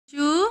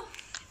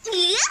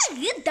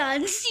ये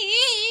डांसी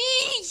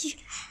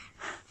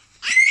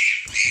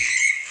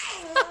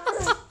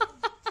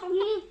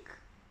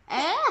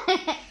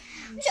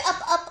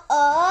up.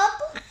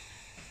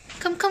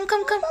 Come.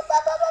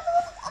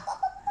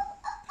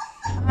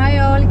 Hi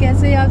all,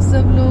 कैसे हैं आप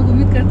सब लोग।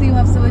 उम्मीद करती हूँ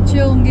आप सब अच्छे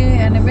होंगे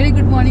and very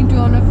good morning to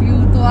all of you.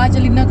 तो आज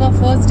अलीना का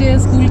फर्स्ट डे है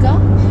स्कूल का।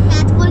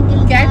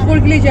 कैट फोर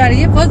के लिए जा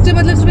रही है। फर्स्ट डे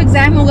मतलब सिर्फ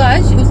एग्जाम होगा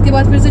आज, उसके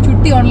बाद फिर से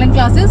छुट्टी, ऑनलाइन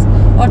क्लासेस,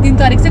 और 3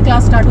 तारीख से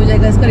क्लास स्टार्ट हो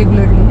जाएगा इसका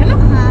रेगुलरली, है ना।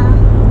 हाँ।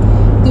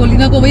 तो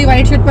अलीना को वही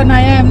व्हाइट शर्ट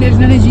पहनाया है हमने,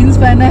 अलीना ने जीन्स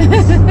पहना है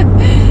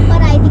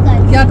और आईडी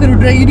कार्ड। क्या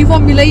करूँ,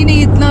 यूनिफॉर्म मिला ही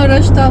नहीं, इतना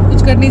रश था,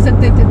 कुछ कर नहीं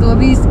सकते थे। तो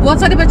अभी बहुत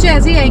सारे बच्चे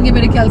ऐसे ही आएंगे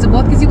मेरे ख्याल से,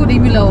 बहुत किसी को नहीं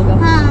मिला होगा।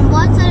 हाँ,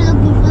 बहुत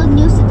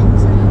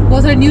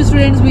सारे न्यू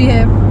स्टूडेंट्स भी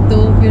है। तो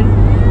फिर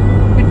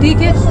ठीक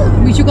है।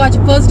 मिशु को आज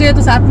फर्स्ट डे है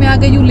तो साथ में आ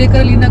गई हूँ लेकर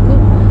अलीना को,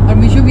 और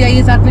मिशु भी आई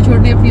है साथ में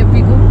छोड़ने अपनी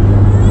अपनी को।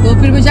 तो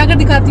फिर मैं जाकर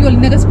दिखाती हूँ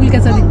अलीना का स्कूल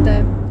कैसा दिखता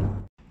है।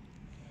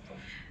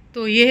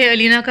 तो ये है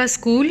अलीना का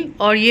स्कूल,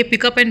 और ये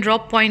पिकअप एंड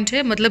ड्रॉप पॉइंट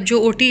है। मतलब जो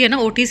ओटी है ना,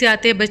 ओटी से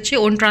आते हैं बच्चे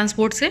ओन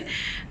ट्रांसपोर्ट से,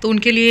 तो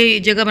उनके लिए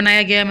जगह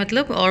बनाया गया है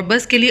मतलब। और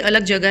बस के लिए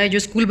अलग जगह है, जो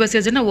स्कूल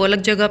बसेज है ना वो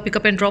अलग जगह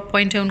पिकअप एंड ड्रॉप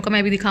पॉइंट है उनका।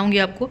 मैं भी दिखाऊंगी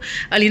आपको।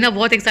 अलीना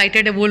बहुत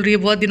एक्साइटेड है, बोल रही है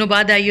बहुत दिनों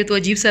बाद आई है तो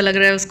अजीब सा लग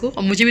रहा है उसको,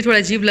 और मुझे भी थोड़ा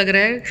अजीब लग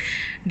रहा है।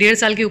 1.5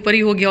 साल के ऊपर ही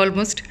हो गया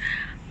ऑलमोस्ट।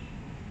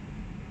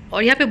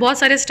 और यहाँ पे बहुत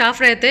सारे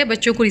स्टाफ रहते हैं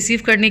बच्चों को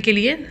रिसीव करने के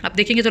लिए। आप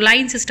देखेंगे तो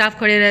लाइन से स्टाफ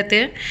खड़े रहते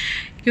हैं,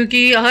 क्योंकि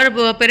हर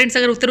पेरेंट्स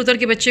अगर उतर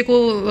के बच्चे को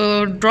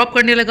ड्रॉप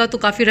करने लगा तो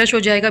काफ़ी रश हो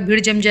जाएगा, भीड़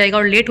जम जाएगा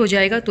और लेट हो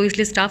जाएगा, तो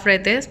इसलिए स्टाफ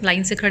रहते हैं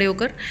लाइन से खड़े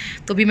होकर।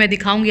 तो भी मैं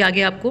दिखाऊंगी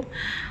आगे आपको।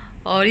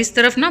 और इस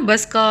तरफ ना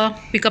बस का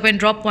पिकअप एंड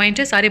ड्रॉप पॉइंट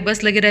है, सारे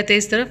बस लगे रहते हैं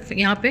इस तरफ।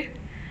 यहाँ पे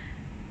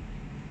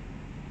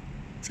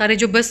सारे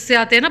जो बस से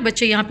आते हैं ना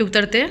बच्चे यहाँ पे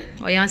उतरते हैं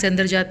और यहाँ से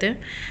अंदर जाते हैं।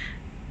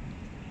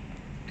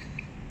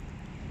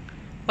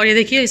 और ये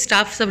देखिए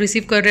स्टाफ सब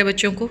रिसीव कर रहे हैं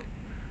बच्चों को।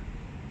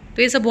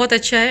 तो ये सब बहुत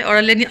अच्छा है। और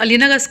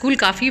अलीना का स्कूल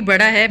काफ़ी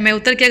बड़ा है। मैं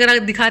उतर के अगर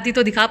दिखाती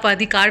तो दिखा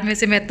पाती, कार में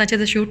से मैं इतना अच्छे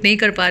से शूट नहीं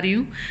कर पा रही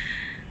हूँ।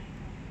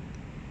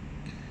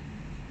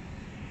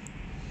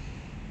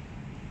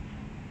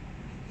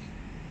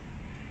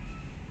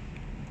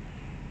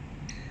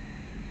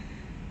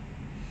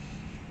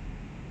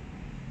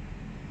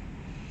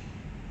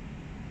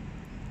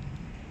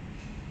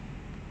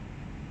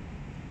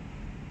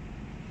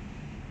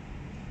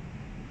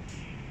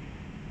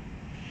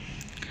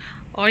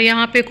 और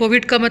यहाँ पे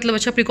कोविड का मतलब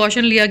अच्छा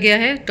प्रिकॉशन लिया गया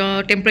है।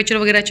 टेम्परेचर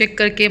वगैरह चेक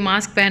करके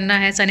मास्क पहनना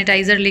है,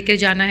 सैनिटाइज़र लेके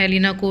जाना है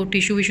अलीना को,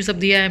 टिश्यू विशू सब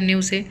दिया है हमने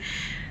उसे।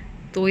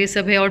 तो ये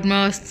सब है।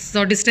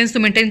 और डिस्टेंस तो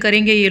मेंटेन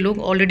करेंगे ये लोग।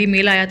 ऑलरेडी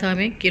मेल आया था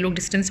हमें कि ये लोग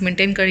डिस्टेंस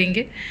मेंटेन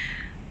करेंगे।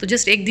 तो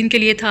जस्ट एक दिन के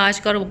लिए था आज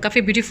का, और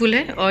काफ़ी ब्यूटीफुल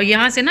है। और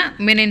यहाँ से ना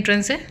मेन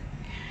एंट्रेंस है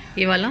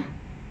ये वाला।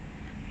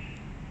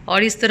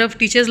 और इस तरफ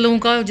टीचर्स लोगों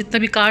का जितना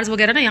भी कार्स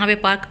वगैरह ना यहाँ पर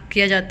पार्क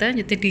किया जाता है,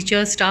 जितने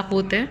टीचर्स स्टाफ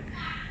होते हैं,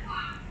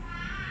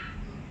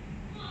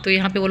 तो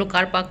यहाँ पे वो लोग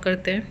कार पार्क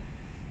करते हैं।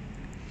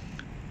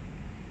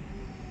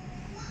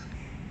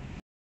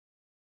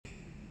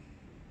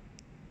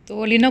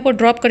 तो अलीना को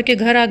ड्रॉप करके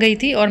घर आ गई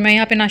थी, और मैं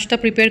यहाँ पे नाश्ता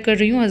प्रिपेयर कर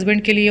रही हूँ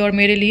हस्बैंड के लिए और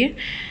मेरे लिए।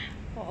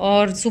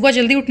 और सुबह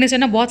जल्दी उठने से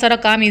ना बहुत सारा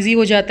काम इजी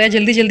हो जाता है,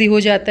 जल्दी हो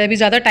जाता है। अभी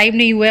ज़्यादा टाइम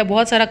नहीं हुआ है,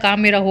 बहुत सारा काम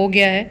मेरा हो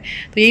गया है।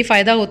 तो यही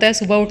फ़ायदा होता है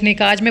सुबह उठने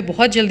का। आज मैं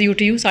बहुत जल्दी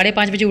उठी हूँ,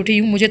 5:30 बजे उठी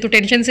हूँ। मुझे तो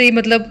टेंशन से ही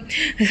मतलब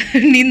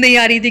नींद नहीं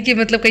आ रही थी कि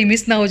मतलब कहीं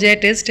मिस ना हो जाए,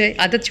 टेस्ट है।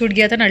 आदत छूट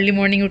गया था ना अर्ली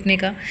मॉर्निंग उठने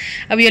का।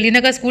 अभी अलीना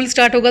का स्कूल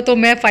स्टार्ट होगा तो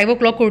मैं 5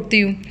 o'clock को उठती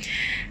हूँ।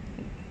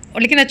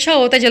 और लेकिन अच्छा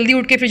होता है जल्दी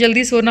उठ के फिर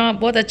जल्दी सोना,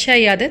 बहुत अच्छा है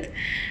ये आदत।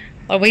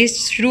 और वही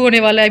शुरू होने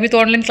वाला है। अभी तो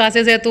ऑनलाइन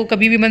क्लासेस है, तो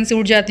कभी भी मन से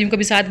उठ जाती हूँ,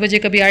 कभी 7 बजे,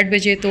 कभी 8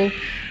 बजे, तो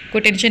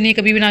कोई टेंशन नहीं।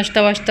 कभी भी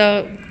नाश्ता वाश्ता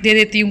दे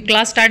देती हूँ।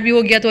 क्लास स्टार्ट भी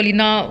हो गया तो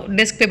अलीना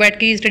डेस्क पे बैठ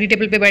के, स्टडी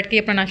टेबल पे बैठ के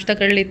अपना नाश्ता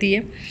कर लेती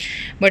है।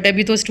 बट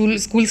अभी तो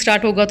स्कूल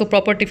स्टार्ट होगा तो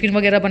प्रॉपर टिफ़िन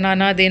वगैरह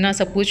बनाना देना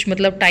सब कुछ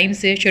मतलब टाइम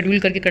से शेड्यूल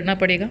करके करना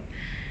पड़ेगा।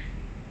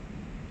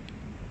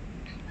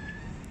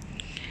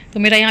 तो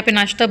मेरा यहाँ पे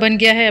नाश्ता बन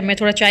गया है। मैं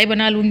थोड़ा चाय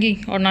बना लूँगी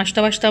और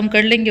नाश्ता वाश्ता हम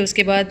कर लेंगे।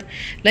 उसके बाद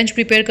लंच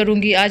प्रिपेयर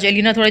करूँगी। आज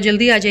अलीना थोड़ा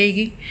जल्दी आ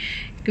जाएगी,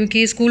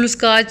 क्योंकि स्कूल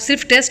उसका आज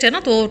सिर्फ टेस्ट है ना,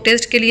 तो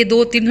टेस्ट के लिए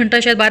 2-3 घंटा,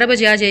 शायद 12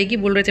 बजे आ जाएगी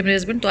बोल रहे थे मेरे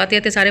हस्बैंड। तो आते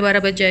आते 12:30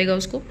 बज जाएगा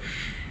उसको।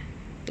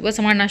 तो बस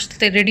हमारा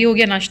नाश्ता रेडी हो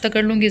गया, नाश्ता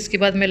कर लूँगी। इसके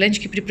बाद मैं लंच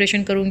की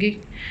प्रिपरेशन करूँगी।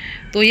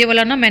 तो ये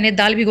वाला ना मैंने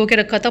दाल भिगो के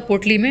रखा था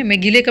पोटली में। मैं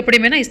गीले कपड़े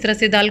में ना इस तरह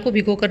से दाल को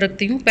भिगो कर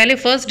रखती हूँ। पहले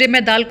फर्स्ट डे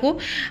मैं दाल को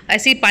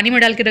ऐसे ही पानी में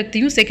डाल के रखती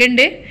हूँ। सेकेंड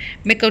डे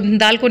मैं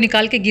दाल को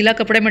निकाल के गीला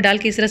कपड़े में डाल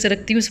के इस तरह से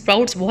रखती हूँ।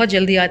 स्प्राउट्स बहुत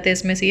जल्दी आते हैं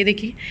इसमें से। ये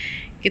देखिए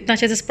कितना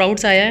अच्छे से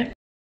स्प्राउट्स आया है।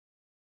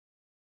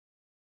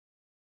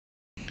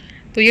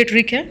 तो ये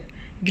ट्रिक है,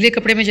 गीले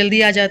कपड़े में जल्दी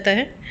आ जाता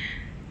है।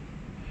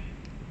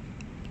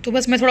 तो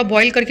बस मैं थोड़ा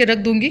बॉईल करके रख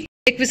दूँगी।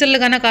 1 विसल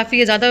लगाना काफ़ी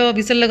है, ज़्यादा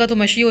विसल लगा तो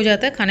मशी हो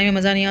जाता है, खाने में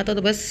मज़ा नहीं आता।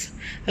 तो बस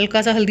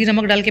हल्का सा हल्दी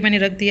नमक डाल के मैंने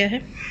रख दिया है।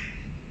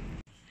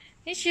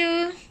 मिशु,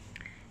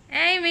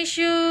 ऐ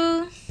मिशु,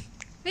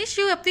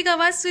 मिशु, अप्पी का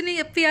आवाज़ सुनी।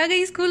 अप्पी आ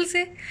गई स्कूल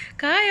से।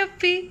 कहाँ है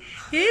अप्पी?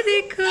 ये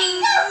देखो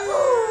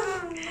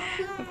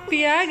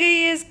अप्पी आ गई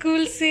है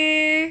स्कूल से।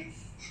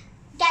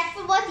 कैट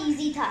बहुत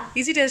इजी था।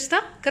 इजी टेस्ट था,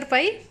 कर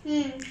पाई?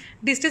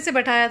 डिस्टेंस से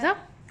बैठाया था,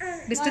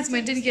 डिस्टेंस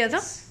मेंटेन किया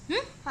था।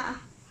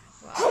 हाँ।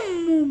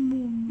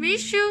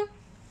 मिशु,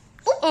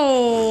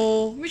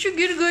 ओ मिशु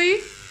गिर गई,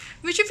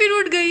 मिशु फिर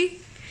उठ गई।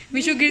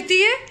 मिशु गिरती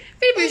है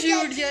फिर मिशु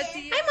उठ जाती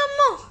है। हाय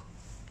मम्मा,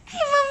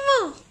 हाय मम्मा,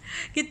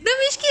 कितना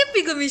मिस किया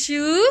अप्पी को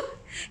मिशु,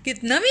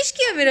 कितना मिस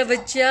किया मेरा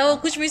बच्चा। वो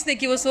कुछ मिस नहीं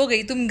की, वो सो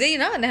गई। तुम गई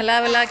ना नहला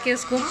वहला के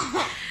उसको,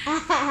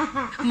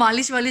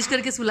 मालिश वालिश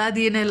करके सुला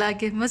दिए नहला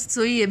के, मस्त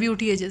सोई है, अभी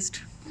उठी है जस्ट।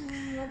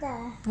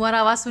 तुम्हारा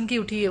आवाज सुन के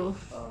उठी है वो,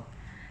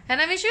 है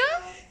ना मिशु?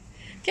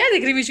 क्या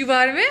देख रही मिशु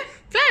बाहर में?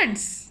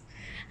 प्लांट्स?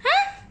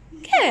 हाँ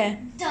क्या है?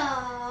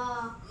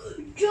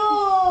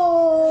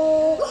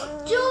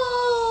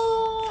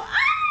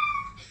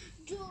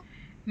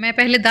 मैं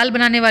पहले दाल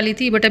बनाने वाली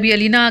थी, बट अभी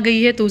अलीना आ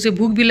गई है तो उसे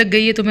भूख भी लग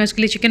गई है, तो मैं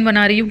उसके लिए चिकन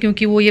बना रही हूँ,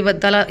 क्योंकि वो ये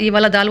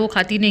वाला दाल वो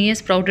खाती नहीं है,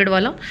 स्प्राउटेड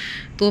वाला।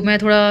 तो मैं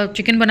थोड़ा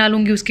चिकन बना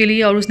लूँगी उसके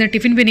लिए। और उसने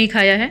टिफ़िन भी नहीं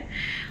खाया है,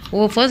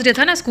 वो फर्स्ट डे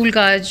था ना स्कूल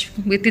का आज।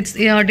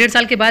 1.5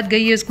 साल के बाद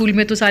गई है स्कूल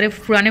में, तो सारे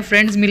पुराने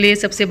फ्रेंड्स मिले,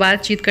 सबसे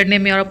बातचीत करने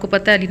में। और आपको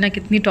पता है अलीना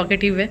कितनी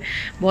टॉकेटिव है,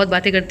 बहुत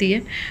बातें करती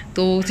है,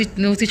 तो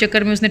उसी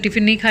चक्कर में उसने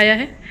टिफ़िन नहीं खाया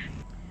है।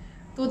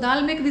 तो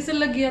दाल में एक विसल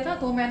लग गया था,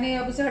 तो मैंने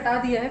अब उसे हटा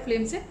दिया है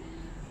फ्लेम से।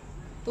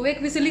 तो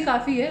एक विसल ही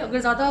काफ़ी है, अगर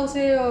ज़्यादा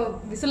उसे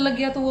विसल लग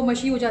गया तो वो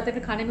मशी हो जाता है,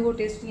 फिर खाने में वो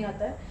टेस्ट नहीं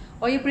आता है।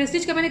 और ये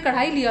प्रेस्टीज का मैंने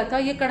कढ़ाई लिया था,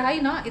 ये कढ़ाई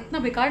ना इतना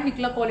बेकार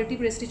निकला क्वालिटी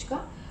प्रेस्टीज का।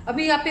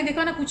 अभी आपने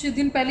देखा ना कुछ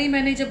दिन पहले ही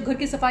मैंने जब घर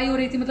की सफाई हो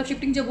रही थी, मतलब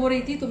शिफ्टिंग जब हो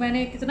रही थी, तो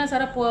मैंने कितना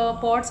सारा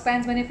पॉट्स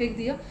पैंस मैंने फेंक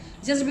दिया,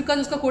 जस्ट बिकॉज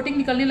उसका कोटिंग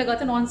निकलने लगा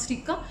था नॉन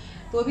स्टिक का।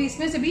 तो अभी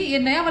इसमें से भी, ये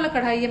नया वाला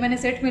कढ़ाई है, मैंने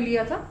सेट में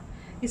लिया था,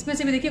 इसमें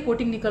से भी देखिए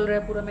कोटिंग निकल रहा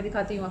है पूरा। मैं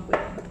दिखाती हूँ आपको,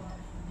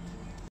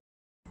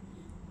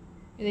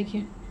 ये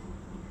देखिए,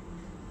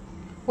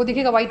 वो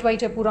देखिएगा वाइट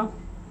वाइट है पूरा।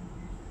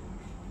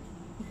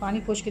 पानी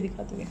पोंछ के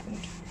दिखाती हूँ, एक मिनट।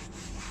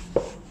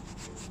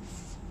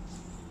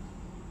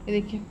 ये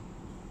देखिए,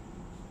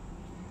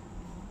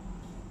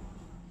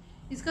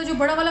 इसका जो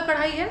बड़ा वाला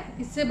कढ़ाई है,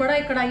 इससे बड़ा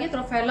एक कढ़ाई है,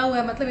 थोड़ा फैला हुआ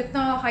है, मतलब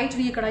इतना हाइट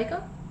नहीं है कढ़ाई का,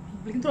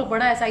 लेकिन थोड़ा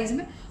बड़ा है साइज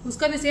में।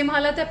 उसका भी सेम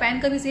हालत है, पैन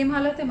का भी सेम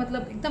हालत है,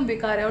 मतलब एकदम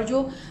बेकार है। और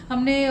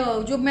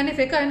जो मैंने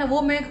फेंका है ना,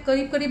 वो मैं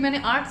करीब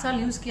मैंने 8 साल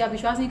यूज़ किया,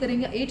 विश्वास नहीं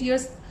करेंगे, 8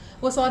 ईयर्स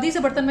वो सऊदी से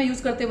बर्तन मैं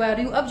यूज़ करते हुए आ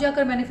रही हूँ, अब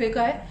जाकर मैंने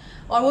फेंका है।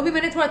 और वो भी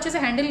मैंने थोड़ा अच्छे से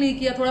हैंडल नहीं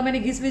किया, थोड़ा मैंने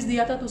घिस विस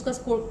दिया था, तो उसका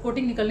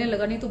कोटिंग निकलने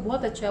लगा। नहीं तो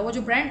बहुत अच्छा है। वो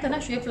जो ब्रांड था ना,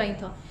 शेफ लाइन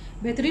था,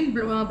 बेहतरीन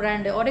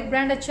ब्रांड है। और एक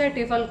ब्रांड अच्छा है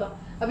टेफल का।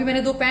 अभी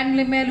मैंने 2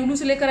 पैन मैं लुलू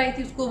से लेकर आई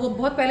थी, उसको वो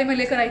बहुत पहले मैं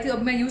लेकर आई थी,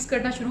 अब मैं यूज़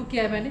करना शुरू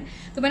किया है मैंने।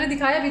 तो मैंने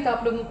दिखाया भी था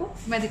आप लोगों को,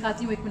 मैं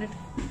दिखाती हूँ, एक मिनट।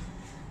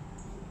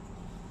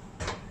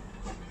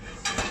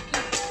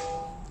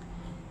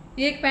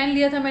 ये एक पैन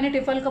लिया था मैंने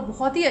टेफल का,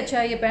 बहुत ही अच्छा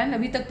है ये पैन,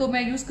 अभी तक तो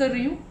मैं यूज़ कर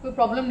रही हूँ, कोई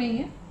प्रॉब्लम नहीं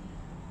है।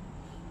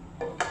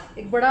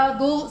 एक बड़ा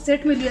 2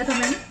 सेट में लिया था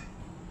मैंने,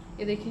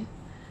 ये देखिए,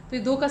 तो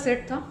ये 2 का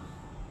सेट था।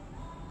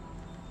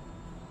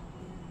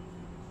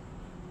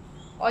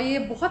 और ये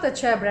बहुत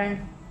अच्छा है ब्रांड।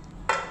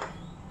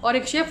 और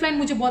एक शेफ लाइन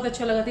मुझे बहुत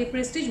अच्छा लगा था, ये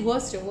प्रेस्टीज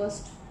वर्स्ट है,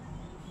 वर्स्ट।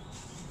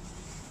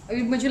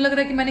 अभी मुझे लग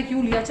रहा है कि मैंने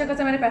क्यों लिया, अच्छा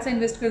खासा मैंने पैसा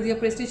इन्वेस्ट कर दिया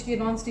प्रेस्टीज के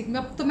नॉन स्टिक में।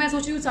 अब तो मैं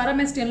सोच रही हूँ सारा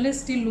मैं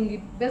स्टेनलेस स्टील लूँगी,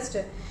 बेस्ट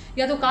है।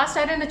 या तो कास्ट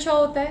आयरन अच्छा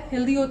होता है,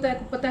 हेल्दी होता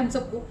है, पता है हम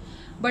सबको,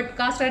 बट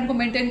कास्ट आयरन को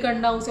मेंटेन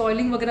करना, उसे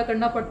ऑयलिंग वगैरह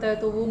करना पड़ता है,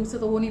 तो वो मुझसे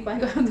तो हो नहीं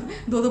पाएगा।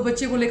 2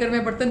 बच्चे को लेकर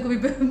मैं बर्तन को भी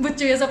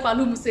बच्चे जैसा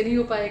पालूँ, मुझसे नहीं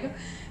हो पाएगा।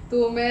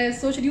 तो मैं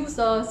सोच रही हूँ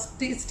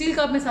स्टील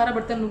का मैं सारा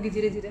बर्तन लूँगी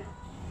धीरे धीरे।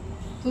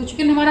 तो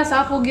चिकन हमारा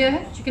साफ़ हो गया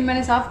है, चिकन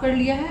मैंने साफ़ कर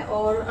लिया है,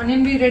 और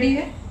अनियन भी रेडी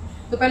है।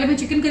 तो पहले मैं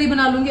चिकन करी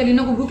बना लूँगी,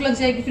 अलीना को भूख लग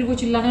जाएगी, फिर वो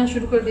चिल्लाना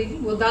शुरू कर देगी।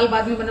 वो दाल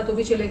बाद में बना तो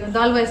भी चलेगा,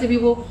 दाल वैसे भी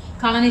वो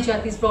खाना नहीं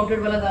चाहती, स्प्राउटेड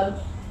वाला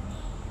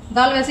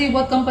दाल वैसे भी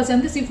बहुत कम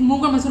पसंद है, सिर्फ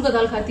मूंग और मसूर का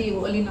दाल खाती है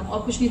वो अलीना,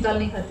 और कुछ नहीं, दाल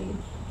नहीं खाती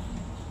है।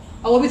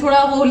 और वो भी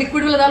थोड़ा वो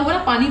लिक्विड वाला दाल हुआ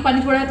ना,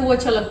 पानी थोड़ा है तो वो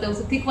अच्छा लगता है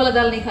उसे, थिक वाला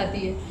दाल नहीं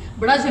खाती है।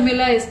 बड़ा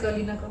झमेला है इसका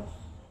अलीना का।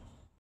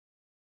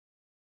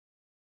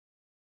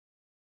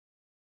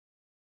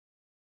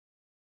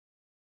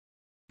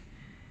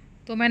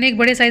 तो मैंने एक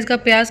बड़े साइज़ का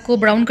प्याज को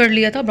ब्राउन कर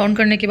लिया था। ब्राउन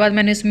करने के बाद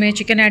मैंने इसमें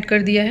चिकन ऐड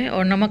कर दिया है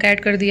और नमक ऐड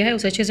कर दिया है।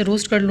 उसे अच्छे से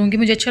रोस्ट कर लूँगी,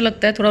 मुझे अच्छा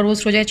लगता है थोड़ा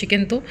रोस्ट हो जाए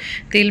चिकन तो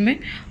तेल में।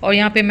 और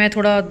यहाँ पे मैं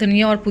थोड़ा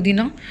धनिया और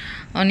पुदीना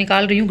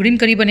निकाल रही हूँ, ग्रीन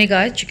करी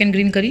बनेगा आज, चिकन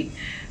ग्रीन करी।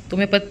 तो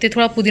मैं पत्ते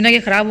थोड़ा पुदीना के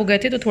ख़राब हो गए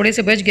थे, तो थोड़े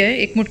से बच गए,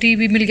 1 मुट्ठी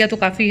भी मिल गया तो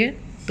काफ़ी है।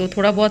 तो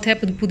थोड़ा बहुत है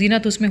पुदीना,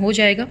 तो उसमें हो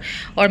जाएगा।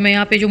 और मैं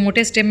यहाँ पे जो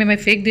मोटे स्टेम में मैं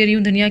फेंक दे रही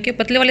हूँ धनिया के,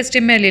 पतले वाले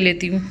स्टेम मैं ले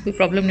लेती हूँ, कोई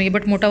प्रॉब्लम नहीं है,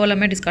 बट मोटा वाला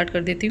मैं डिस्कार्ड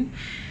कर देती हूँ।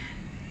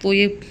 तो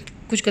ये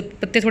कुछ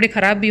पत्ते थोड़े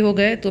ख़राब भी हो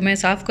गए, तो मैं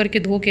साफ़ करके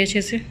धो के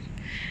अच्छे से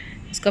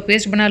इसका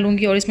पेस्ट बना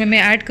लूँगी। और इसमें मैं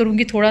ऐड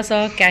करूँगी थोड़ा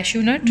सा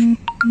कैश्यू नट,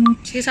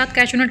 6-7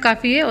 कैश्यू नट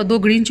काफ़ी है, और 2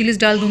 ग्रीन चिलीज़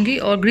डाल दूँगी।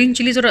 और ग्रीन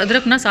चिलीज़ और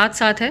अदरक ना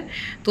साथ है,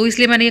 तो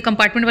इसलिए मैंने ये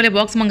कंपार्टमेंट वाले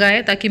बॉक्स मंगाए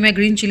हैं, ताकि मैं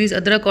ग्रीन चिलीज़,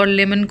 अदरक और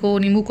लेमन को,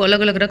 नींबू को अलग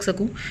अलग रख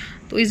सकूँ,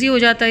 तो ईजी हो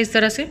जाता है इस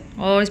तरह से।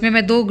 और इसमें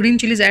मैं 2 ग्रीन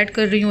चिलीज़ ऐड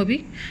कर रही हूँ अभी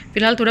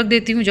फ़िलहाल, तो रख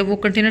देती हूँ, जब वो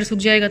कंटेनर सूख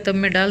जाएगा तब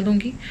मैं डाल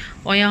दूँगी।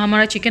 और यहाँ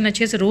हमारा चिकन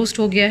अच्छे से रोस्ट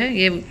हो गया है,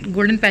 ये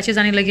गोल्डन पैचेज़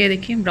आने लगे हैं,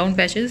 देखिए ब्राउन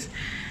पैचेज़।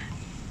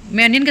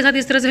 मैं अनियन के साथ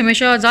इस तरह से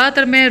हमेशा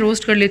ज़्यादातर मैं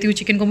रोस्ट कर लेती हूँ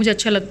चिकन को, मुझे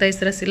अच्छा लगता है इस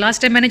तरह से।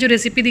 लास्ट टाइम मैंने जो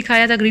रेसिपी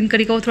दिखाया था ग्रीन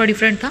करी का, वो थोड़ा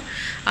डिफरेंट था,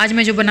 आज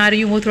मैं जो बना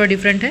रही हूँ वो थोड़ा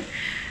डिफरेंट है।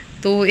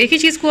 तो एक ही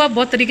चीज़ को आप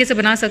बहुत तरीके से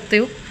बना सकते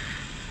हो।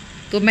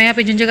 तो मैं यहाँ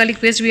पे जिंजर गार्लिक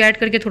पेस्ट भी ऐड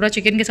करके थोड़ा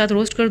चिकन के साथ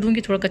रोस्ट कर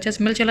दूँगी, थोड़ा कच्चा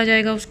स्मेल चला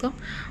जाएगा उसका।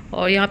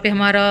 और यहाँ पे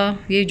हमारा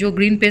ये जो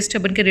ग्रीन पेस्ट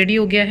है बनके रेडी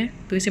हो गया है,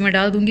 तो इसे मैं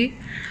डाल दूँगी।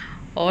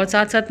 और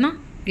साथ साथ ना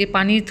ये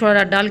पानी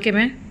थोड़ा डाल के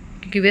मैं,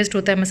 क्योंकि वेस्ट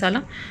होता है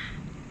मसाला,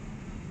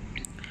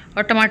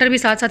 और टमाटर भी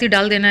साथ साथ ही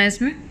डाल देना है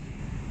इसमें।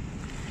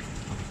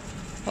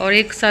 और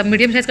एक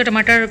मीडियम साइज़ का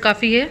टमाटर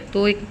काफ़ी है,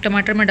 तो एक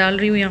टमाटर मैं डाल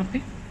रही हूँ यहाँ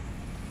पे।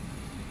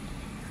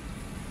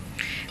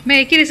 मैं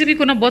एक ही रेसिपी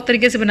को ना बहुत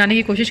तरीके से बनाने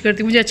की कोशिश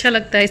करती हूँ, मुझे अच्छा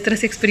लगता है इस तरह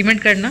से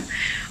एक्सपेरिमेंट करना,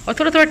 और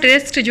थोड़ा थोड़ा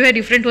टेस्ट जो है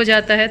डिफरेंट हो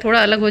जाता है,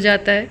 थोड़ा अलग हो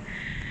जाता है।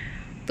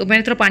 तो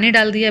मैंने थोड़ा पानी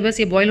डाल दिया, बस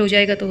ये बॉईल हो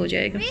जाएगा तो हो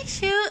जाएगा।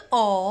 मिशु,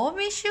 ओ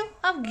मिशु,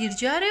 आप गिर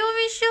जा रहे हो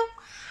मिशु,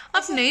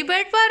 आप नहीं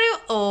बैठ पा रहे हो।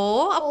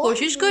 ओ आप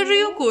कोशिश कर रही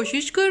हो,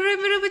 कोशिश कर रहे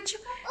हो मेरा बच्चा।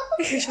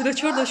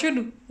 छोड़ दो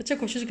शुनू, अच्छा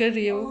कोशिश कर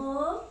रही है वो।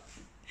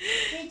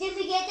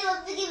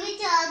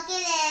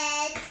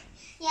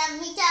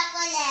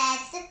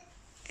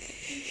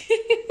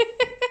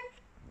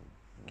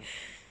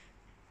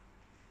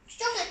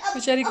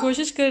 बेचारी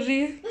कोशिश कर रही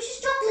है।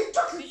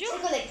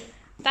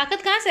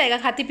 ताकत कहाँ से आएगा,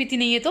 खाती पीती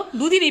नहीं है तो,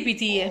 दूध ही नहीं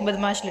पीती है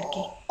बदमाश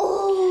लड़की।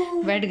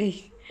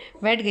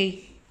 बैठ गई।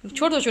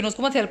 छोड़ दो शुनू,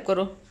 उसको मत हेल्प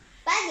करो,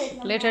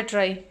 let her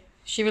try,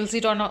 she will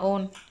sit on her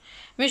own.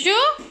 Mishu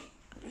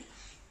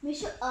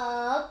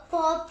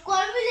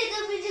popcorn भी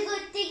लेकर मुझे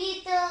कुत्ते की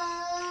तो।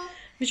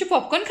 मिशु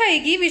पॉपकॉर्न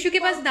खाएगी, मिशु के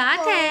पास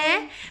दांत है।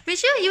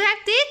 Mishu you have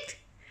teeth,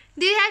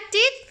 do you have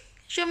teeth,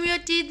 show me your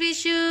teeth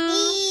Mishu.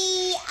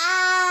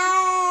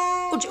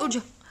 उठ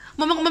जा,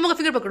 मम्मा का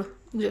फिंगर पकड़ो,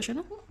 रुक जाओ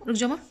शुनू, रुक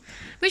जाओ माँ।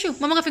 मिशु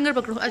मम्मा का फिंगर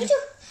पकड़ो, आजा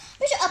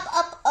मिशु, अप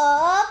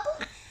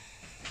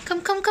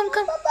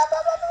कम।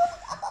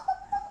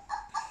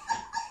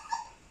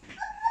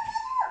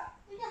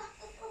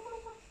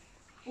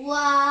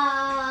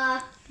 वाह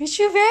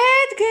मिशु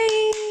बैठ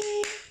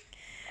गई।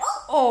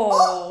 ओह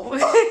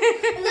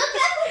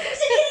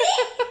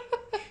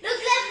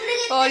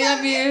और यहाँ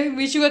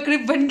मिशु का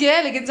क्रिप बन गया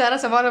है, लेकिन सारा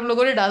सामान हम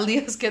लोगों ने डाल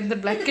दिया उसके अंदर,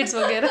 ब्लैंकेट्स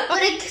वगैरह,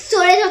 और एक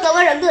स्टोरेज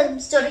कवर रख दो,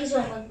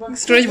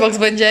 स्टोरेज बॉक्स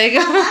बन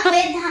जाएगा।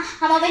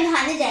 हम अभी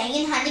नहाने जाएंगे,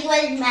 नहाने के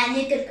बाद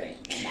मैनिक्योर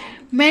करेंगे।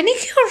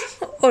 मैनिक्योर,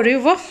 अरे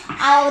वाह,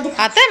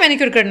 आता है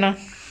मैनिक्योर करना।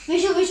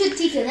 मिशु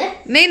ठीक है ना?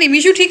 नहीं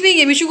मिशु ठीक नहीं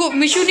है,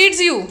 Mishu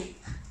needs you,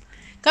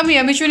 come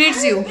here, Mishu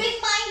needs you. Bring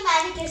my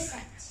manicure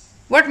set.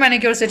 What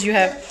manicure set you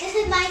have? This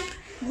is my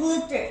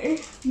glitter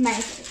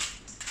manicure.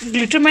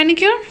 Glitter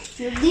manicure?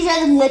 These are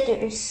the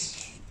glitters.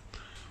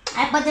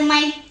 I put in my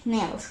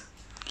nails.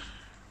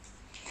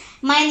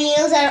 My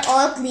nails are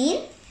all clean.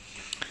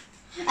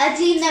 I'll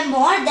clean them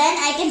more, then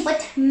I can put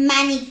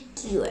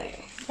manicure.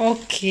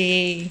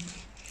 Okay.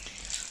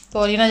 तो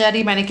अलीना जा रही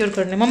है manicure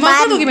करने। मम्मा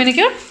कर दोगी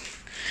manicure?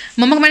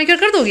 मम्मा का manicure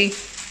कर दोगी?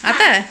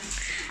 आता है?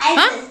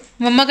 हाँ?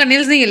 मम्मा का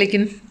नेल्स नहीं है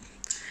लेकिन।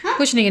 हाँ?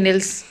 कुछ नहीं है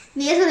नेल्स।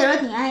 नेल्स की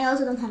जरूरत नहीं है। I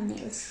also don't have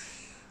nails.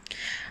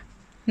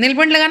 Nail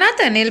paint लगाना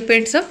आता है? नेल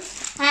पेंट सब?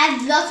 I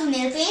have lots of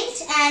nail paint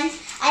and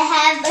I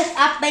have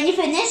when you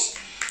finish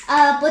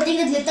putting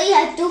the glitter, you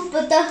have to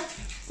put the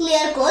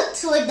clear coat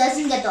so it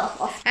doesn't get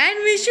off. And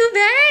Mishu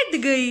बैठ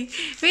गई।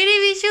 मेरी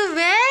मिशु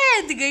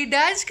बैठ गई।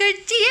 Dance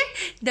करती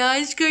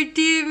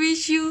है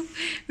मिशु।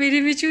 मेरी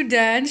Mishu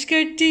dance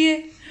करती है।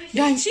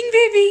 Dancing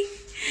baby.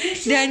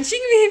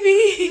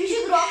 Mishu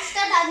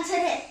Rockstar dancer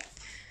है।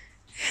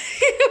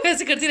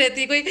 वैसे करती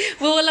रहती है, कोई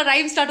वो वाला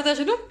राइम स्टार्ट होता है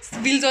सुनो,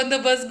 wheels on the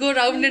bus go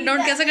round and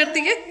round, कैसा करती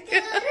है?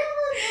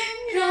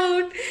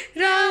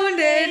 राउंड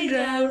एंड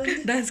राउंड,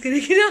 डांस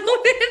करेगी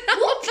round and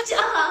round.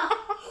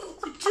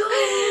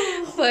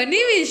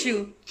 Funny Mishu,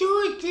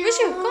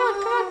 come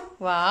on,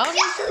 wow,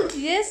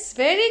 yes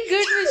very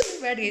good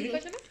Mishu. बैठ गई।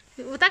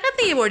 देखो ताकत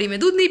नहीं है बॉडी में,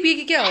 दूध नहीं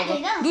पिएगी क्या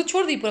होगा? दूध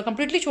छोड़ दी, पूरा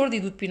कंप्लीटली छोड़ दी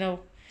दूध पीना। वो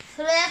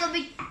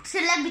भी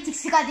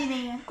सिखाती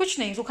नहीं है, कुछ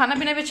नहीं, तो खाना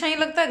पीना भी अच्छा नहीं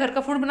लगता है, घर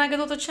का फूड बना के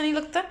दो तो अच्छा नहीं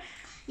लगता।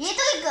 ये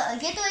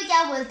तो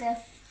क्या बोलते हैं,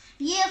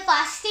 ये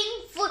फास्टिंग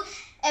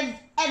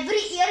एवरी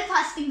ईयर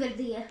फास्टिंग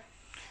करती है।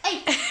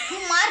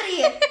 मार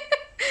रही है।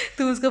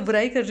 तुम उसका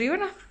बुराई कर रही हो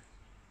ना।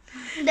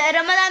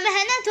 रमजान में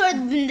है ना, थोड़ा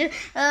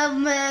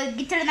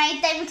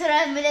नाइट टाइम में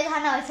थोड़ा मिले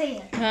खाना वैसे ही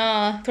है।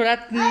 हाँ, थोड़ा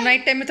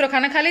नाइट टाइम में थोड़ा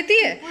खाना खा लेती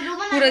है,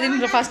 पूरा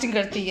दिन फास्टिंग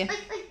करती है।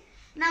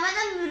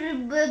 रमजान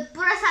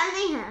पूरा साल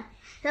नहीं है,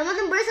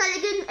 रमजान पूरा साल,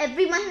 लेकिन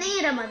एवरी मंथ नहीं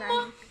है रमजान।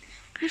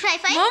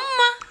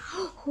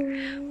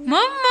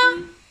 मम्मा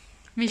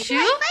मिशु,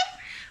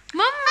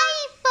 मम्मा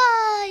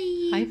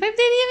हाई फाइव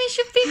दे रही है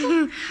मिशु को,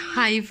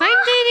 हाई फाइव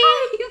दे रही है।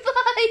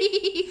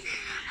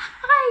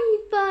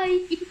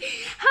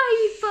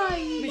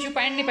 मिशु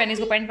पैंट नहीं पहनी,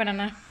 इसको पैंट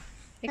पहनाना है।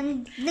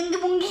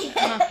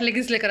 हाँ,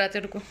 लेगिंग्स लेकर आते,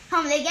 रुको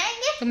हम लेके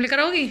आएंगे। तुम लेकर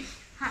आओगी?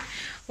 हाँ।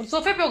 और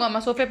सोफे पे होगा,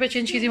 मैं सोफे पे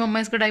चेंज कीजिए मम्मा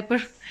इसका डायपर।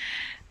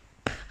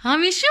 हाँ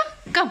मिशु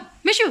कम,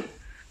 Mishu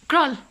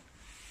crawl,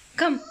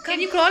 come, can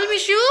you crawl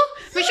Mishu?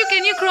 Mishu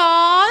can you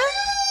crawl?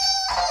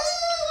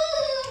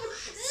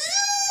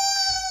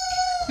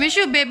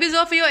 Mishu, babies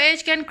of your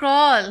age can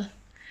crawl.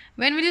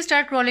 When will you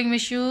start crawling,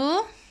 Mishu?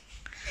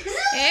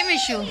 Hey,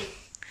 Mishu.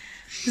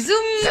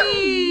 Zoom.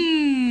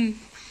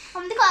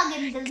 हम देखो आ गए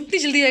जल्दी। कितनी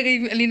जल्दी आ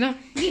गई अलीना।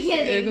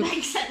 पैंट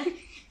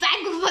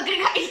को पकड़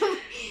खाई।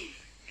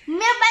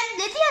 मेरा पैंट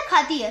देती है,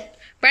 खाती है।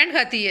 पैंट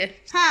खाती है?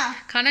 हाँ।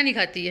 खाना नहीं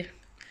खाती है।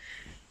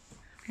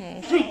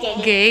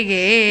 गए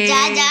गए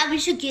जा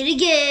मिशु गिर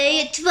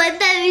गए,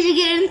 पता है मिशु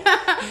गिरना,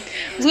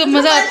 उसको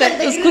मजा आता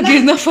है, उसको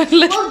गिरना फन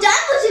लगता है। वो जान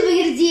मुझे भी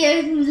गिरती है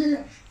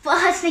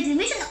हंसने के लिए।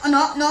 Mishu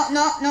no no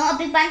no no,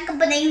 अपनी पैंट कब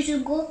बनाएगी मिशु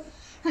को,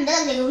 ठंडा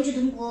लग जाएगा मिशु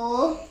तुमको,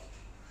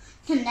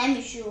 ठंडा है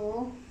Mishu.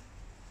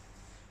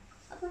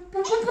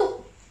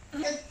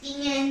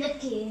 Cooking in the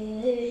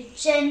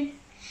kitchen,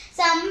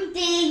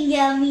 something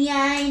yummy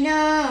I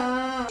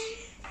know.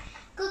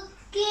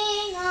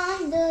 Cooking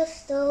on the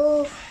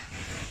stove,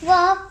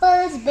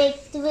 waffles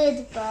baked with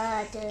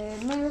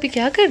buttermilk.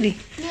 क्या कर रही?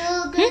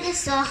 Yogurt is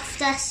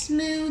soft as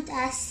smooth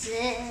as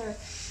silk.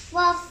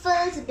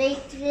 Waffles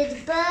baked with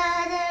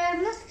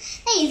buttermilk.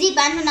 नहीं इजी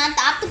पैन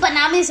बनाता, आप तो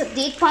बना भी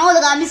सकती, एक पाँव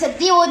लगा भी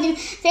सकती है, वो नहीं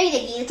फेंक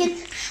देगी, लेकिन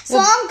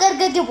सॉन्ग कर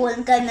करके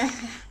बोल करना।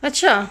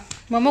 अच्छा,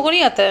 मम्मा को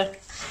नहीं आता है?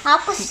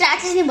 आपको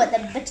स्ट्रैटेजी नहीं पता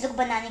बच्चों को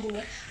बनाने के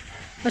लिए?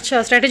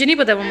 अच्छा, स्ट्रैटेजी नहीं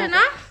पता मम्मा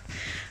ना?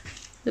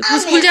 जब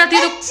स्कूल जाती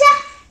है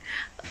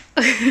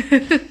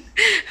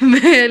तो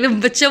मैं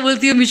बच्चा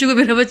बोलती हूँ मिशु को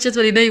मेरा बच्चा,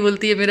 तो नहीं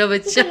बोलती है मेरा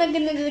बच्चा।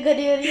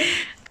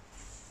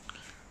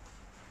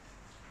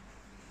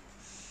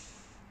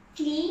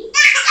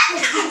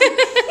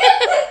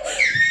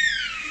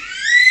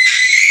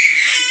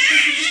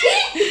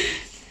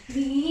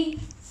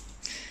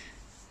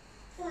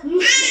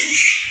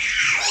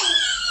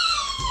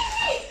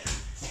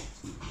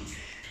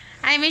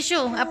 Hi Mishu,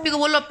 Appi को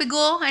बोलो, Appi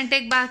go and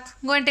take bath.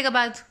 Go and take a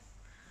bath.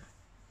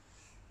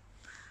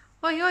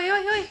 ओए ओए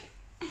ओए ओए,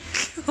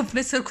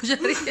 अपने सर खुजा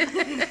रही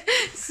है,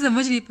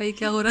 समझ नहीं पाई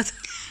क्या हो रहा था।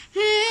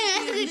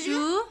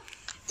 मिशु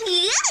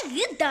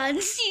ये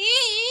डांसी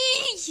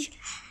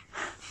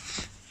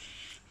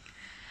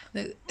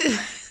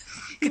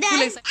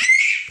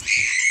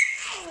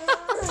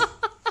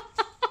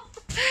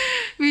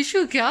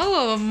मिशु क्या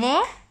हुआ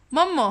मम्मा?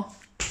 मम्मा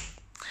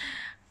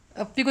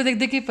अपनी को देख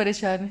देख के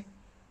परेशान है।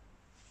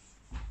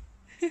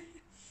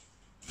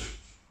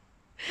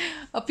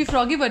 अपनी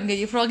फ्रॉगी बन गई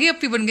है, फ्रॉगी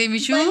अपनी बन गई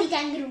मिशु।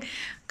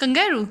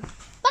 कंगारू।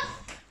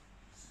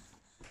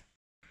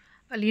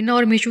 अलीना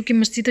और मिशु की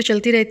मस्ती तो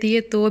चलती रहती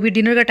है। तो अभी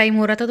डिनर का टाइम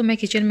हो रहा था तो मैं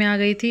किचन में आ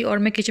गई थी और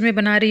मैं किचन में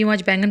बना रही हूँ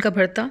आज बैंगन का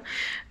भरता।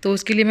 तो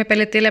उसके लिए मैं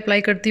पहले तेल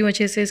अप्लाई करती हूँ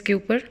अच्छे से इसके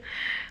ऊपर।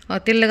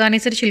 तेल लगाने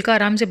से छिलका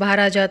आराम से बाहर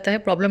आ जाता है,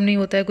 प्रॉब्लम नहीं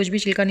होता है कुछ भी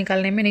छिलका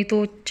निकालने में, नहीं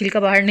तो छिलका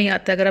बाहर नहीं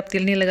आता अगर आप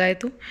तेल नहीं लगाए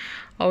तो।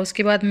 और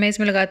उसके बाद मैं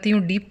इसमें लगाती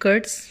हूँ डीप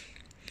कट्स।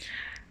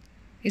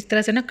 इस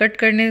तरह से ना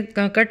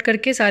कट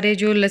करके सारे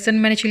जो लहसन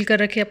मैंने छिल कर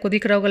रखे, आपको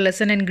दिख रहा होगा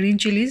लहसन एंड ग्रीन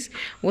चिलीज़,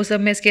 वो सब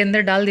मैं इसके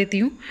अंदर डाल देती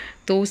हूँ।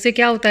 तो उससे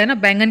क्या होता है ना,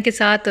 बैंगन के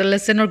साथ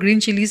लहसन और ग्रीन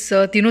चिलीज़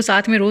तीनों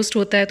साथ में रोस्ट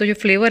होता है, तो जो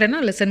फ्लेवर है ना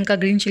लहसन का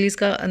ग्रीन चिलीज़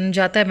का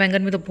जाता है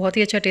बैंगन में, तो बहुत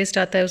ही अच्छा टेस्ट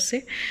आता है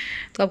उससे।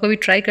 तो आप कभी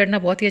ट्राई करना,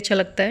 बहुत ही अच्छा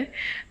लगता है।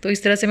 तो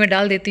इस तरह से मैं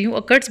डाल देती हूँ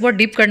और कट्स बहुत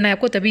डीप करना है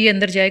आपको, तभी ये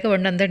अंदर जाएगा,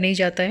 वरना अंदर नहीं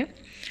जाता है।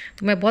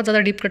 तो मैं बहुत ज़्यादा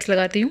डीप कट्स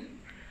लगाती हूँ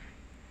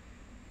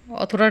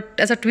और थोड़ा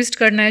ऐसा ट्विस्ट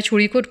करना है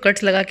छुरी को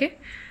कट्स लगा के,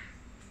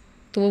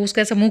 तो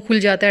उसका ऐसा मुंह खुल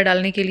जाता है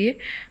डालने के लिए।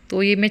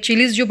 तो ये मैं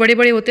चिलीज़ जो बड़े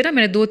बड़े होते हैं ना,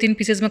 मैंने 2-3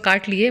 पीसेस में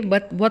काट लिए,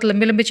 बहुत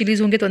लंबे लंबे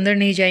चिलीज़ होंगे तो अंदर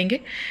नहीं जाएंगे।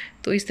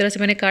 तो इस तरह से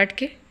मैंने काट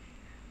के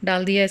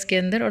डाल दिया इसके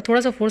अंदर और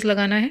थोड़ा सा फोर्स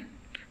लगाना है,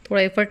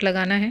 थोड़ा एफर्ट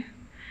लगाना है।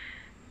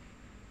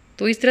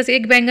 तो इस तरह से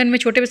एक बैंगन में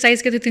छोटे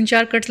साइज़ के तो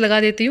 3-4 कट्स लगा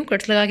देती हूँ।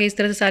 कट्स लगा के इस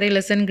तरह से सारे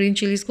लहसन ग्रीन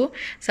चिलीज़ को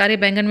सारे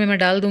बैंगन में मैं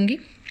डाल दूँगी।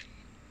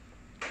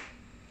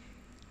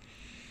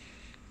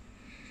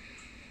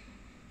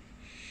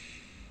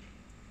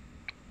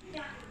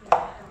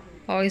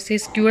 और इसे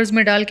स्क्यूअर्स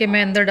में डाल के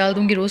मैं अंदर डाल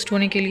दूँगी रोस्ट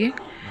होने के लिए।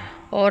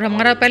 और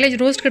हमारा पहले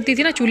रोस्ट करती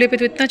थी ना चूल्हे पे,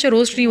 तो इतना अच्छा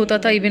रोस्ट नहीं होता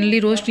था, इवनली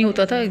रोस्ट नहीं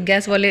होता था।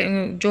 गैस वाले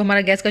जो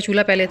हमारा गैस का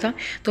चूल्हा पहले था,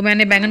 तो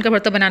मैंने बैंगन का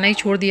भरता बनाना ही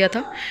छोड़ दिया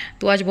था।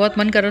 तो आज बहुत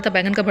मन कर रहा था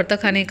बैंगन का भरता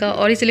खाने का।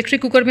 और इस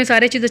इलेक्ट्रिक कुकर में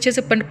सारे चीज़ अच्छे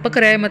से पक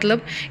रहा है,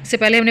 मतलब इससे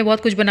पहले हमने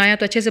बहुत कुछ बनाया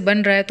तो अच्छे से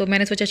बन रहा है। तो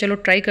मैंने सोचा चलो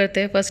ट्राई करते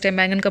हैं, फर्स्ट टाइम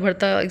बैंगन का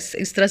भरता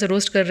इस तरह से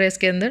रोस्ट कर रहे हैं,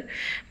 इसके अंदर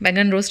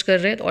बैंगन रोस्ट कर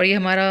रहे हैं। और ये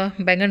हमारा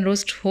बैंगन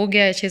रोस्ट हो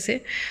गया है अच्छे से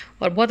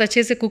और बहुत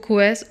अच्छे से कुक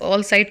हुआ है,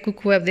 ऑल साइड कुक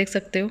हुआ है, आप देख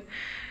सकते हो।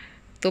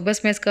 तो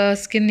बस मैं इसका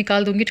स्किन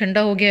निकाल दूँगी,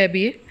 ठंडा हो गया है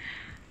अभी ये।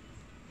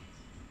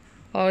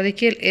 और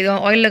देखिए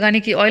ऑयल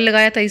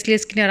लगाया था इसलिए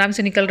स्किन आराम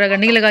से निकल रहा है,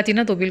 अगर नहीं लगाती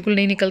ना तो बिल्कुल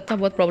नहीं निकलता,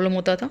 बहुत प्रॉब्लम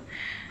होता था।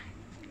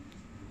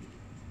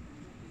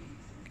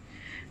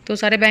 तो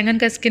सारे बैंगन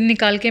का स्किन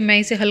निकाल के मैं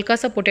इसे हल्का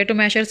सा पोटैटो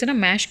मैशर से ना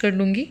मैश कर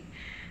लूँगी,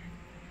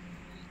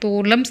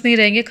 तो लम्स नहीं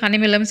रहेंगे। खाने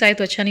में लम्स आए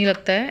तो अच्छा नहीं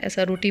लगता है,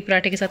 ऐसा रोटी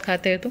पराठे के साथ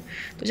खाते हैं तो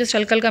जस्ट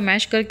हल्का हल्का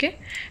मैश करके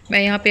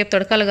मैं यहाँ पे अब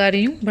तड़का लगा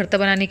रही हूँ भरता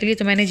बनाने के लिए।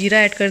 तो मैंने जीरा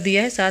ऐड कर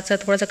दिया है, साथ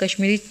साथ थोड़ा सा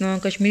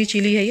कश्मीरी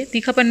चिली है, ये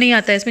तीखापन नहीं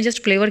आता है इसमें,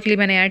 जस्ट फ्लेवर के लिए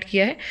मैंने ऐड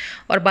किया है।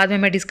 और बाद में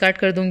मैं डिस्कार्ड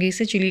कर दूँगी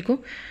इसे, चिली को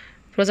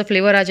थोड़ा सा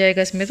फ्लेवर आ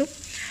जाएगा इसमें तो।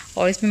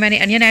 और इसमें मैंने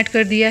अनियन ऐड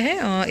कर दिया है,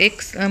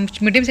 एक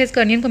मीडियम साइज़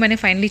का अनियन को मैंने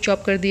फाइनली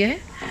चॉप कर दिया है।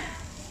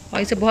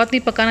 और इसे बहुत नहीं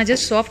पकाना,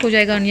 जस्ट सॉफ्ट हो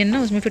जाएगा अनियन ना,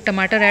 उसमें फिर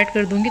टमाटर ऐड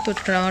कर दूँगी। तो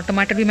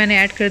टमाटर भी मैंने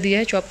ऐड कर दिया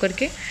है चॉप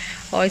करके।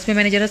 और इसमें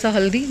मैंने ज़रा सा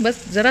हल्दी,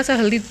 बस ज़रा सा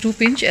हल्दी 2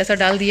 पिंच ऐसा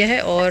डाल दिया है।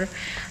 और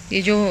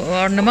ये जो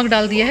और नमक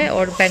डाल दिया है,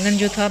 और बैंगन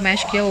जो था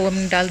मैश किया वो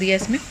हमने डाल दिया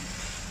इसमें।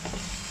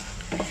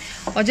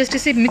 और जस्ट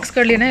इसे मिक्स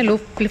कर लेना है, लो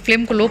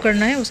फ्लेम को लो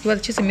करना है, उसके बाद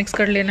अच्छे से मिक्स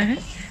कर लेना है।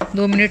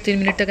 2 मिनट 3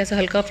 मिनट तक ऐसा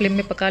हल्का फ्लेम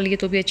में पका लिए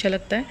तो भी अच्छा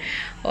लगता है।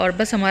 और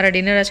बस हमारा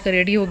डिनर आज का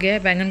रेडी हो गया है,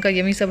 बैंगन का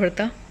यमी सा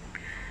भरता।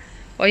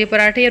 और ये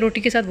पराठे या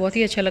रोटी के साथ बहुत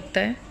ही अच्छा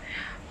लगता है।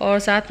 और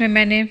साथ में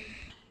मैंने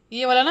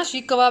ये वाला ना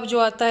सीख कबाब जो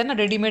आता है ना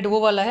रेडीमेड, वो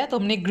वाला है, तो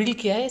हमने ग्रिल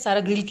किया है, सारा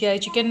ग्रिल किया है।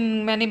 चिकन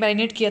मैंने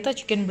मैरिनेट किया था,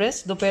 चिकन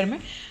ब्रेस्ट दोपहर में,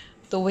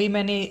 तो वही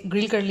मैंने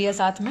ग्रिल कर लिया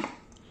साथ में।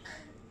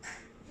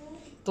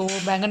 तो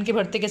बैंगन के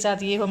भरते के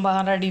साथ ये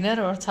हमारा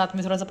डिनर, और साथ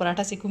में थोड़ा सा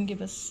पराठा सीखूंगी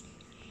बस।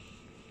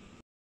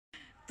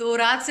 तो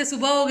रात से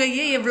सुबह हो गई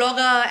है। ये व्लॉग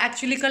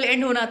एक्चुअली कल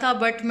एंड होना था,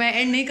 बट मैं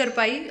एंड नहीं कर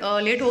पाई,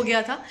 लेट हो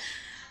गया था।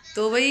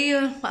 तो वही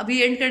अभी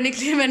एंड करने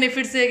के लिए मैंने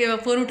फिर से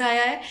फ़ोन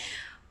उठाया है।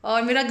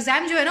 और मेरा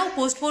एग्ज़ाम जो है ना वो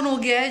पोस्टपोन हो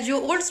गया है। जो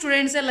ओल्ड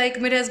स्टूडेंट्स है, लाइक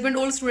मेरे हस्बैंड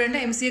ओल्ड स्टूडेंट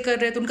है, एमसीए कर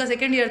रहे हैं, तो उनका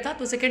सेकंड ईयर था,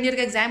 तो सेकंड ईयर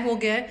का एग्जाम हो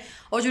गया है।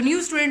 और जो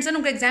न्यू स्टूडेंट्स हैं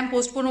उनका एग्जाम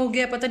पोस्टपोन हो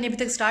गया है, पता नहीं अभी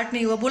तक स्टार्ट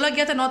नहीं हुआ। बोला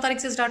गया था 9 तारीख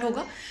से स्टार्ट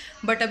होगा,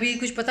 बट अभी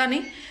कुछ पता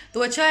नहीं। तो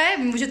अच्छा है,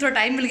 मुझे थोड़ा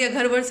टाइम मिल गया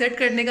घर वर सेट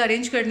करने का,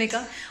 अरेंज करने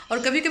का। और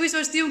कभी कभी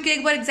सोचती हूँ कि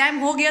एक बार एग्जाम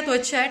हो गया तो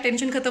अच्छा है,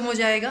 टेंशन खत्म हो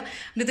जाएगा।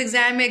 नहीं तो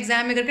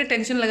एग्जाम में करके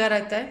टेंशन लगा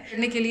रहता है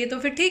करने के लिए। तो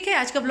फिर ठीक है,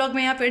 आज का ब्लॉग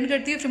मैं यहाँ पे एंड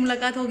करती हूँ। फिर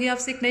मुलाकात होगी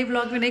आपसे एक नई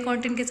ब्लॉग में, नई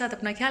कॉन्टेंट के साथ।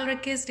 अपना ख्याल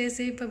रखिए, stay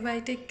safe, bye bye,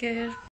 take care.